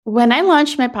When I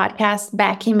launched my podcast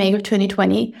back in May of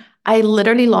 2020, I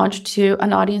literally launched to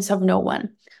an audience of no one.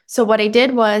 So what I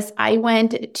did was I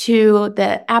went to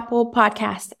the Apple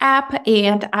Podcast app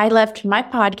and I left my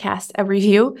podcast a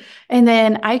review. And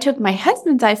then I took my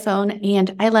husband's iPhone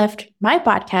and I left my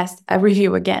podcast a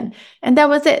review again. And that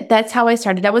was it. That's how I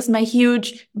started. That was my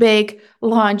huge, big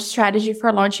launch strategy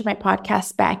for launching my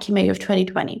podcast back in May of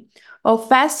 2020. Well,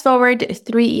 fast forward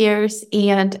 3 years,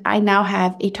 and I now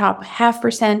have a top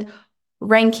 0.5%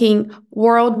 ranking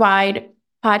worldwide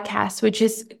podcast, which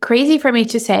is crazy for me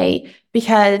to say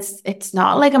because it's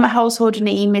not like I'm a household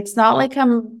name. It's not like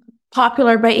I'm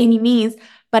popular by any means,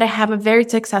 but I have a very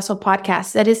successful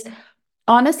podcast. That is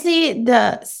honestly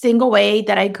the single way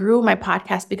that I grew my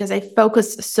podcast because I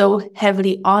focused so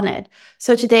heavily on it.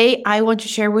 So today I want to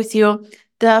share with you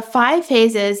the 5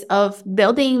 phases of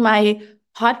building my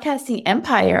podcasting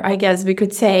empire, I guess we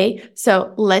could say.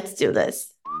 So let's do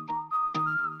this.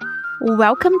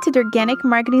 Welcome to the Organic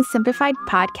Marketing Simplified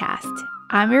podcast.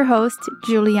 I'm your host,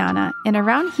 Juliana, and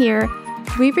around here,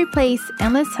 we replace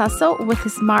endless hustle with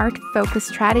smart, focused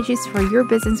strategies for your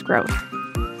business growth.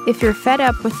 If you're fed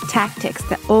up with tactics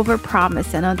that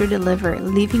overpromise and underdeliver,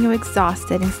 leaving you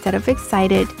exhausted instead of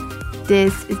excited,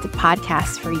 this is the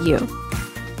podcast for you.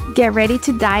 Get ready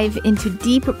to dive into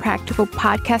deep, practical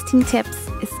podcasting tips,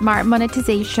 smart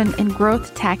monetization, and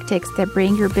growth tactics that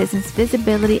bring your business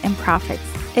visibility and profits.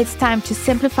 It's time to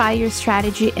simplify your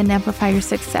strategy and amplify your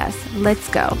success. Let's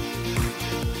go.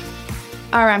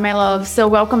 All right, my love. So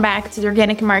welcome back to the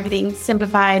Organic Marketing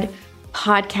Simplified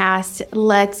podcast.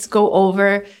 Let's go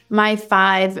over my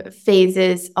 5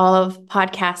 phases of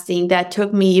podcasting that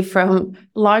took me from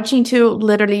launching to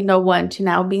literally no one to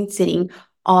now being sitting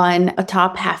on a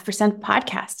top 0.5%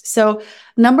 podcast. So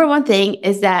number one thing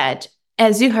is that,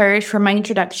 as you heard from my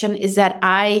introduction, is that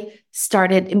I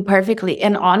started imperfectly.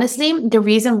 And honestly, the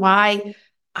reason why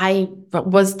I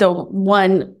was the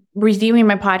one reviewing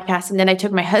my podcast and then I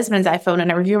took my husband's iPhone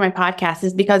and I reviewed my podcast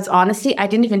is because honestly, I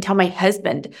didn't even tell my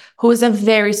husband, who is a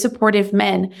very supportive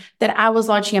man, that I was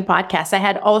launching a podcast. I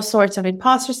had all sorts of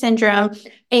imposter syndrome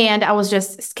and I was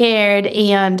just scared,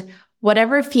 and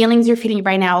whatever feelings you're feeling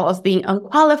right now of being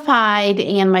unqualified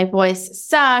and my voice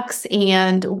sucks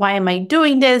and why am I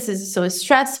doing this? This is so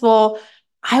stressful.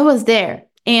 I was there.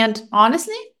 And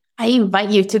honestly, I invite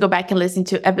you to go back and listen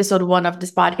to episode 1 of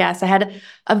this podcast. I had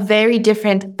a very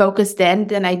different focus then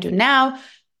than I do now.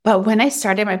 But when I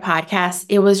started my podcast,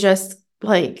 it was just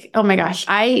like, oh my gosh,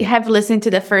 I have listened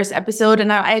to the first episode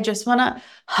and I just want to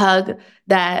hug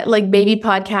that like baby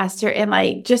podcaster and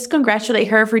like just congratulate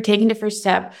her for taking the first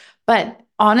step. But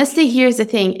honestly, here's the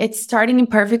thing. It's starting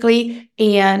imperfectly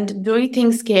and doing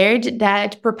things scared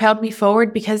that propelled me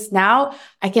forward, because now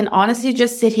I can honestly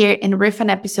just sit here and riff an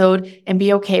episode and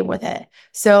be okay with it.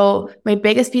 So my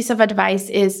biggest piece of advice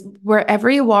is wherever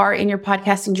you are in your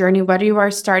podcasting journey, whether you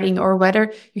are starting or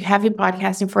whether you have been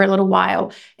podcasting for a little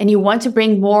while and you want to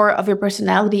bring more of your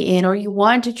personality in, or you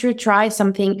want to try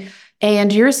something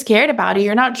and you're scared about it,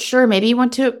 you're not sure, maybe you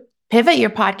want to pivot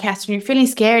your podcast and you're feeling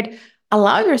scared,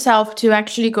 allow yourself to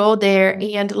actually go there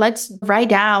and let's write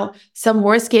down some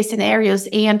worst case scenarios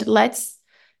and let's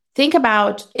think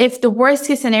about, if the worst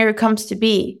case scenario comes to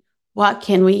be, what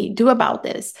can we do about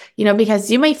this? Because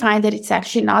you may find that it's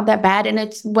actually not that bad. And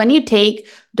it's when you take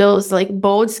those like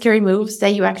bold, scary moves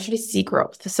that you actually see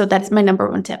growth. So that's my number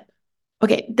 1 tip.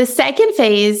 Okay, the second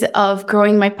phase of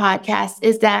growing my podcast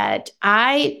is that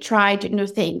I tried new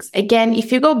things. Again,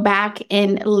 if you go back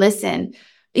and listen,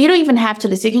 you don't even have to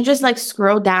listen. You can just like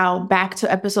scroll down back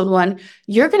to episode 1.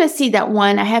 You're going to see that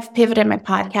I have pivoted my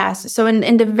podcast. So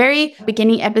in the very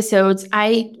beginning episodes,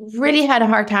 I really had a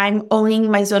hard time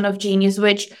owning my zone of genius,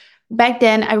 which back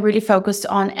then I really focused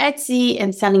on Etsy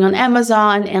and selling on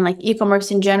Amazon and like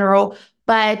e-commerce in general.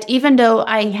 But even though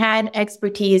I had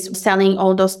expertise selling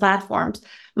on those platforms,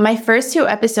 my first 2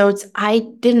 episodes, I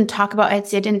didn't talk about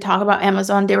Etsy. I didn't talk about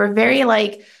Amazon. They were very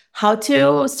like how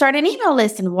to start an email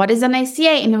list and what is an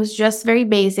ICA. And it was just very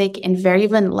basic and very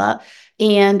vanilla.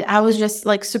 And I was just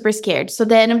like super scared. So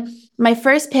then my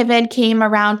first pivot came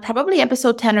around probably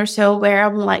episode 10 or so, where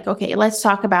I'm like, okay, let's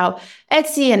talk about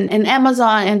Etsy and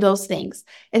Amazon and those things.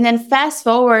 And then fast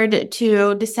forward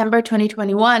to December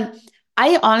 2021,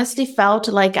 I honestly felt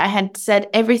like I had said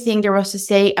everything there was to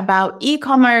say about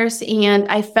e-commerce. And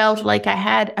I felt like I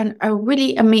had a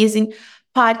really amazing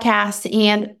podcast,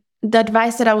 and the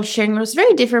advice that I was sharing was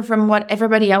very different from what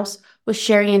everybody else was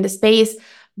sharing in the space,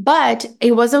 but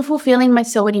it wasn't fulfilling my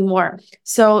soul anymore.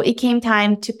 So it came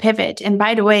time to pivot. And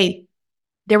by the way,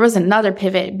 there was another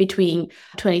pivot between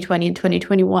 2020 and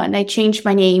 2021. I changed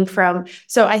my name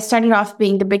so I started off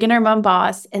being the Beginner Mom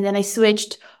Boss, and then I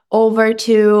switched over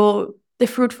to the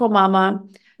Fruitful Mama.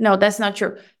 No, that's not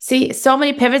true. See, so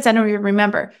many pivots I don't even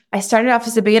remember. I started off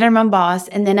as a beginner mom boss,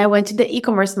 and then I went to the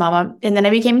e-commerce mama, and then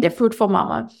I became the Fruitful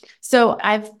Mama. So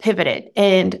I've pivoted,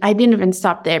 and I didn't even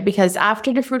stop there, because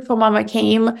after the Fruitful Mama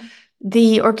came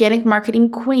the Organic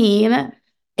Marketing Queen,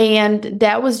 and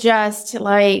that was just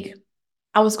like,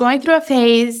 I was going through a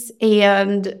phase,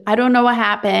 and I don't know what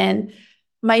happened.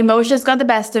 My emotions got the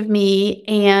best of me.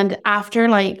 And after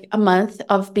like a month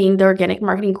of being the Organic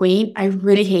Marketing Queen, I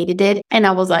really hated it. And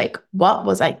I was like, what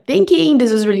was I thinking?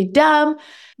 This was really dumb.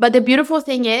 But the beautiful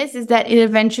thing is that it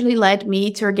eventually led me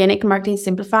to Organic Marketing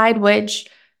Simplified, which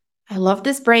I love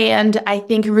this brand. I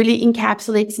think it really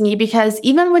encapsulates me, because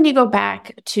even when you go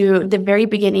back to the very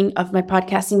beginning of my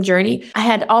podcasting journey, I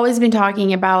had always been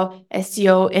talking about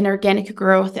SEO and organic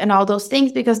growth and all those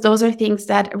things, because those are things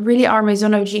that really are my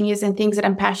zone of genius and things that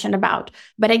I'm passionate about.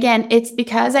 But again, it's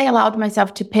because I allowed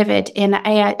myself to pivot, and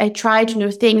I tried new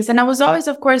things. And I was always,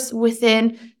 of course,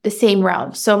 within the same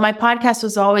realm. So my podcast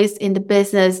was always in the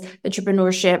business,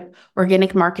 entrepreneurship,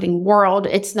 organic marketing world.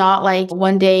 It's not like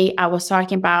one day I was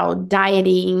talking about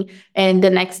dieting and the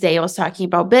next day I was talking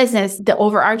about business. The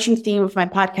overarching theme of my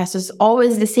podcast was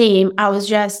always the same. I was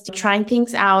just trying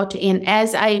things out. And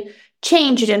as I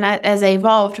changed and as I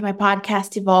evolved, my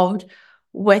podcast evolved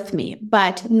with me.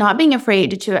 But not being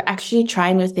afraid to actually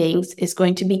try new things is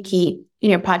going to be key in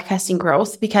your podcasting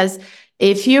growth, because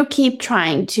if you keep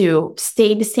trying to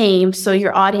stay the same so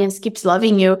your audience keeps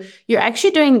loving you, you're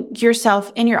actually doing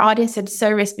yourself and your audience a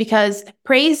disservice, because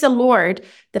praise the Lord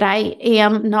that I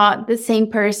am not the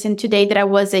same person today that I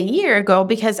was a year ago,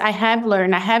 because I have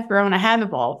learned, I have grown, I have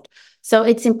evolved. So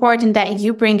it's important that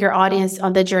you bring your audience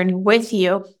on the journey with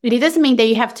you. But it doesn't mean that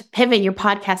you have to pivot your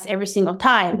podcast every single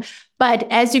time. But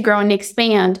as you grow and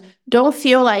expand, don't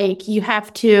feel like you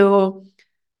have to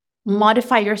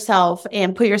modify yourself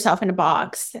and put yourself in a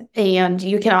box, and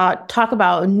you cannot talk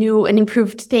about new and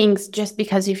improved things just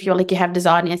because you feel like you have this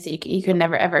audience that you can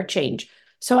never ever change.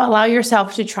 So allow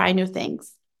yourself to try new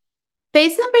things.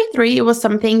 Phase number 3 was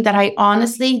something that I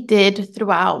honestly did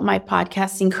throughout my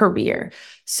podcasting career.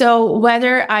 So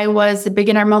whether I was the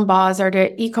beginner mom boss or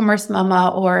the e-commerce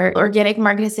mama or Organic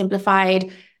Marketing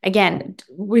Simplified, again,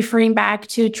 referring back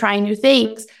to trying new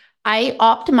things, I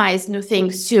optimized new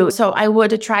things too. So I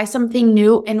would try something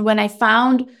new. And when I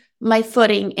found my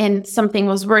footing and something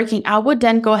was working, I would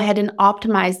then go ahead and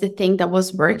optimize the thing that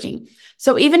was working.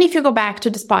 So even if you go back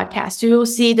to this podcast, you will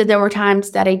see that there were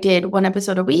times that I did 1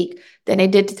 episode a week, then I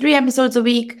did 3 episodes a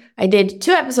week, I did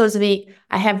 2 episodes a week,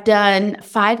 I have done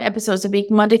 5 episodes a week,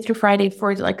 Monday through Friday,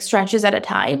 for like stretches at a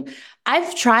time.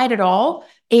 I've tried it all.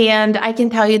 And I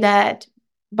can tell you that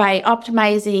by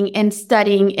optimizing and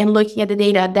studying and looking at the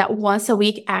data, that once a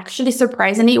week actually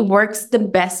surprisingly works the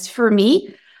best for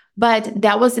me. But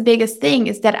that was the biggest thing,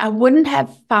 is that I wouldn't have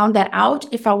found that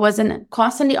out if I wasn't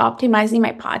constantly optimizing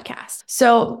my podcast.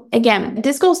 So again,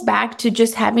 this goes back to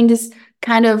just having this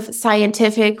kind of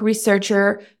scientific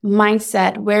researcher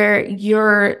mindset where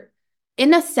you're,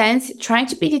 in a sense, trying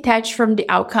to be detached from the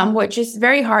outcome, which is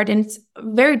very hard, and it's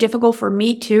very difficult for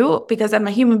me too, because I'm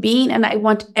a human being and I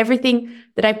want everything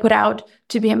that I put out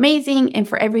to be amazing and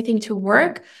for everything to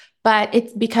work. But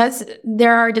it's because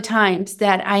there are the times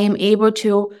that I am able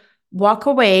to walk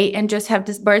away and just have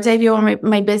this bird's eye view on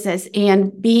my business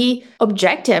and be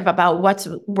objective about what's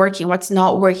working, what's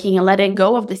not working, and letting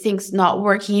go of the things not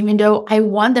working, even though I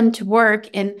want them to work,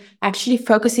 and actually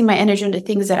focusing my energy on the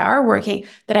things that are working,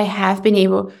 that I have been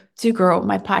able to grow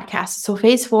my podcast. So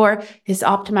phase 4 is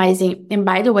optimizing. And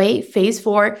by the way, phase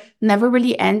 4 never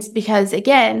really ends, because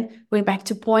again, going back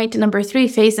to point number 3,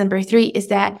 phase number 3 is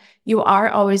that you are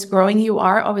always growing, you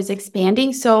are always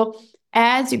expanding. So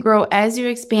as you grow, as you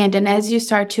expand, and as you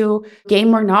start to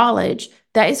gain more knowledge,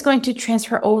 that is going to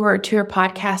transfer over to your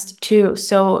podcast too.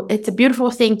 So it's a beautiful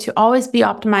thing to always be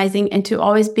optimizing and to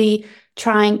always be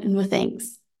trying new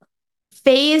things.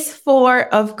 Phase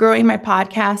 4 of growing my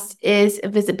podcast is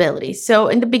visibility. So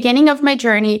in the beginning of my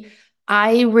journey,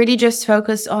 I really just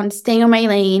focused on staying on my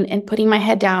lane and putting my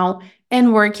head down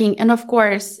and working. And of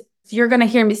course, you're going to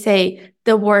hear me say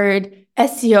the word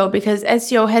SEO, because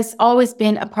SEO has always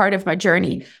been a part of my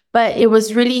journey, but it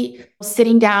was really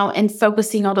sitting down and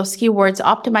focusing on those keywords,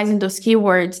 optimizing those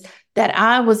keywords, that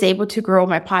I was able to grow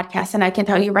my podcast. And I can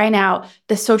tell you right now,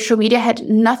 the social media had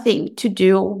nothing to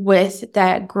do with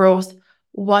that growth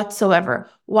whatsoever.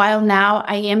 While now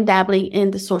I am dabbling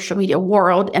in the social media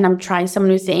world and I'm trying some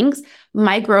new things,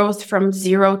 my growth from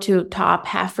 0 to top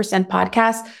 0.5%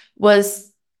 podcast was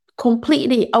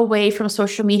completely away from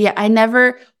social media. I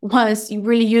never once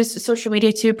really used social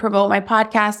media to promote my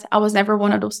podcast. I was never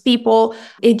one of those people.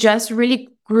 It just really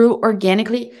grew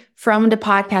organically from the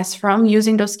podcast, from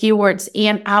using those keywords.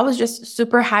 And I was just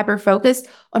super hyper focused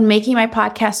on making my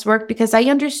podcast work because I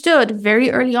understood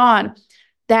very early on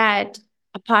that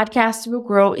a podcast will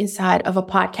grow inside of a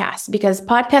podcast because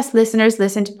podcast listeners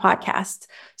listen to podcasts.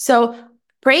 So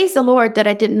praise the Lord that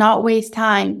I did not waste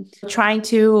time trying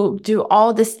to do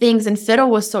all these things and fiddle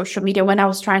with social media when I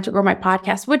was trying to grow my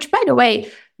podcast, which, by the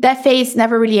way, that phase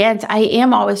never really ends. I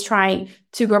am always trying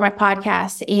to grow my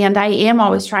podcast and I am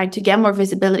always trying to get more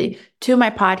visibility to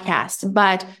my podcast.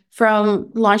 But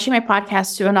from launching my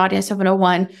podcast to an audience of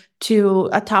 101 to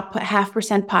a top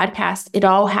 0.5% podcast, it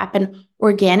all happened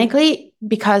organically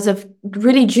because of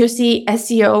really juicy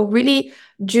SEO, really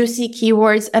juicy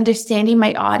keywords, understanding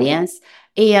my audience,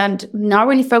 and not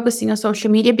really focusing on social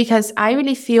media because I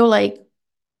really feel like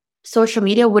social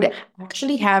media would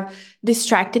actually have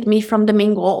distracted me from the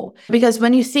main goal. Because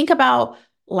when you think about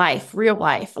life, real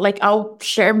life, like I'll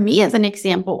share me as an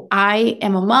example. I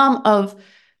am a mom of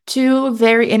 2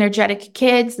 very energetic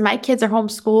kids. My kids are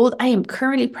homeschooled. I am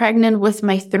currently pregnant with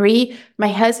my 3. My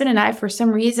husband and I, for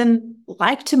some reason,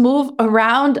 like to move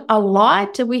around a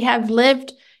lot. We have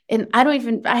lived in,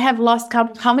 I have lost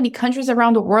count of how many countries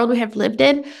around the world we have lived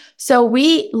in. So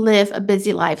we live a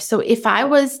busy life. So if I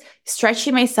was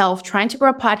stretching myself, trying to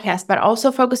grow a podcast, but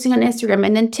also focusing on Instagram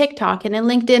and then TikTok and then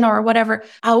LinkedIn or whatever,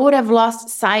 I would have lost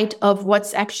sight of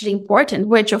what's actually important,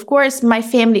 which of course my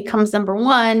family comes number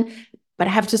 1, but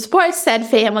I have to support said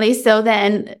family. So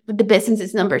then the business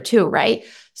is number 2, right?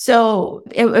 So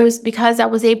it was because I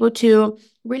was able to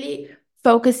really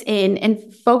focus in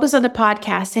and focus on the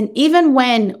podcast. And even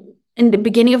when in the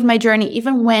beginning of my journey,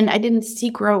 even when I didn't see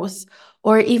growth,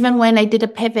 or even when I did a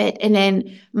pivot and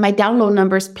then my download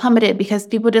numbers plummeted because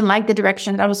people didn't like the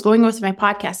direction that I was going with my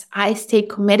podcast, I stayed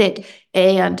committed.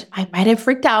 And I might have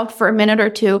freaked out for a minute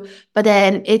or 2, but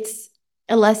then it's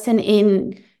a lesson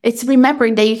in, it's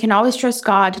remembering that you can always trust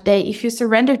God, that if you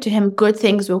surrender to Him, good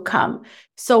things will come.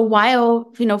 So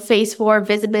while, phase 4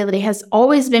 visibility has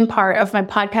always been part of my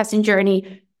podcasting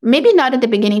journey, maybe not at the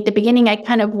beginning. At the beginning, I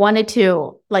kind of wanted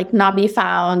to not be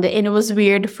found. And it was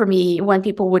weird for me when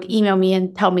people would email me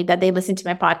and tell me that they listened to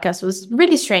my podcast. It was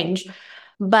really strange.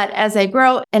 But as I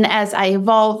grow and as I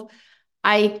evolve,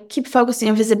 I keep focusing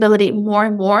on visibility more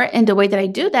and more. And the way that I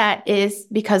do that is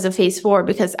because of phase 4,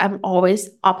 because I'm always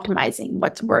optimizing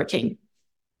what's working.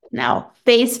 Now,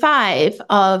 phase 5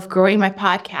 of growing my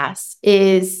podcast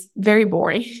is very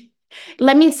boring.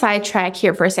 Let me sidetrack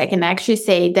here for a second and actually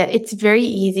say that it's very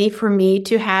easy for me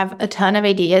to have a ton of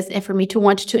ideas and for me to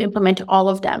want to implement all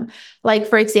of them. Like,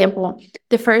 for example,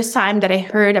 the first time that I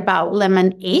heard about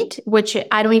Lemonade, which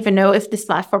I don't even know if this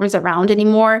platform is around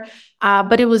anymore,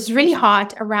 but it was really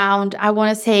hot around, I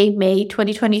want to say, May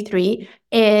 2023.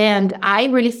 And I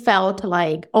really felt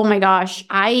like, oh my gosh,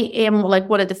 I am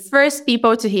one of the first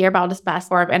people to hear about this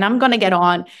platform, and I'm going to get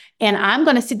on and I'm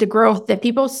going to see the growth that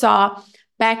people saw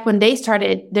back when they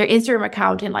started their Instagram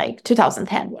account in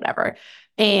 2010, whatever.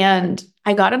 And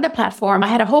I got on the platform. I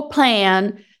had a whole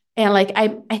plan. And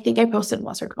I think I posted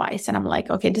once or twice. And I'm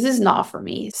like, okay, this is not for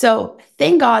me. So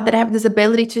thank God that I have this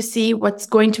ability to see what's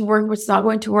going to work, what's not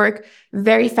going to work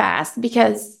very fast,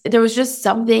 because there was just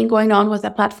something going on with the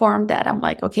platform that I'm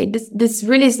like, okay, this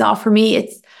really is not for me.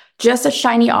 It's just a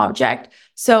shiny object.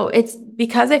 So it's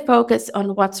because I focus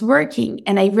on what's working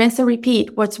and I rinse and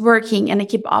repeat what's working and I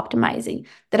keep optimizing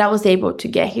that I was able to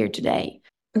get here today.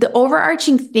 The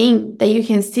overarching thing that you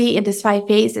can see in these 5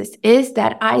 phases is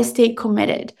that I stay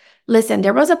committed. Listen,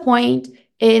 there was a point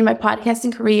in my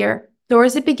podcasting career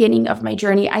towards the beginning of my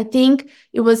journey. I think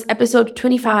it was episode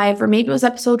 25 or maybe it was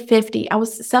episode 50. I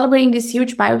was celebrating this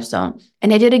huge milestone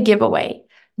and I did a giveaway.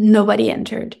 Nobody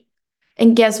entered.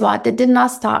 And guess what? That did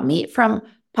not stop me from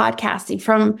podcasting,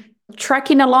 from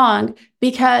trucking along,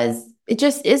 because it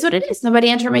just is what it is. Nobody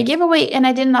entered my giveaway and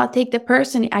I did not take it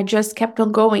personally. I just kept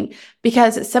on going,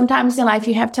 because sometimes in life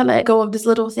you have to let go of these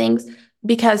little things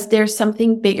because there's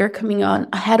something bigger coming on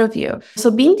ahead of you.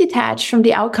 So being detached from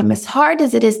the outcome, as hard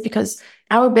as it is, because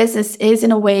our business is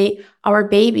in a way our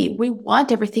baby. We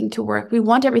want everything to work. We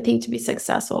want everything to be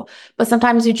successful. But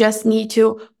sometimes you just need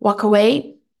to walk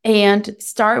away and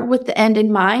start with the end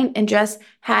in mind and just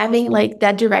having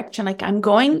that direction. I'm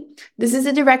going, this is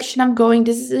the direction I'm going,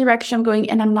 this is the direction I'm going,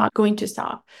 and I'm not going to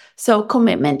stop. So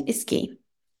commitment is key.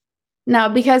 Now,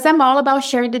 because I'm all about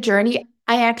sharing the journey,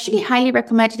 I actually highly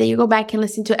recommend that you go back and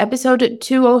listen to episode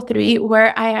 203,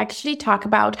 where I actually talk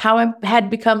about how I had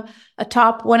become a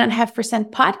top 1.5%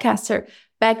 podcaster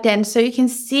back then. So you can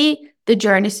see the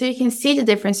journey, so you can see the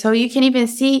difference, so you can even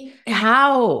see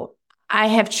how I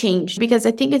have changed, because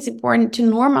I think it's important to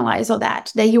normalize all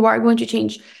that you are going to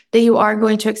change, that you are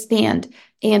going to expand.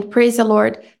 And praise the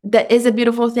Lord, that is a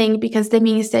beautiful thing because that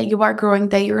means that you are growing,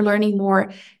 that you're learning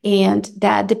more, and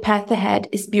that the path ahead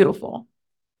is beautiful.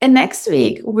 And next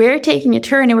week, we're taking a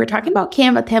turn and we're talking about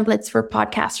Canva templates for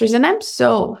podcasters. And I'm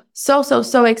so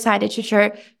excited to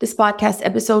share this podcast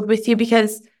episode with you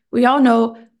because we all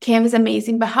know Canva is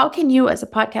amazing, but how can you as a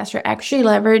podcaster actually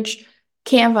leverage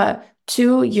Canva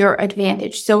to your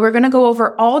advantage? So we're going to go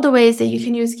over all the ways that you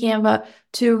can use Canva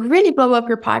to really blow up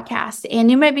your podcast.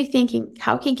 And you might be thinking,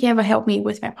 how can Canva help me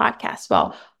with my podcast?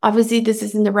 Well, obviously this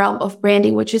is in the realm of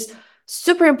branding, which is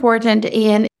super important.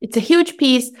 And it's a huge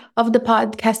piece of the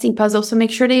podcasting puzzle. So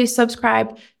make sure that you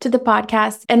subscribe to the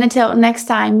podcast. And until next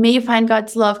time, may you find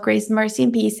God's love, grace, mercy,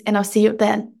 and peace. And I'll see you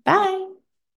then. Bye.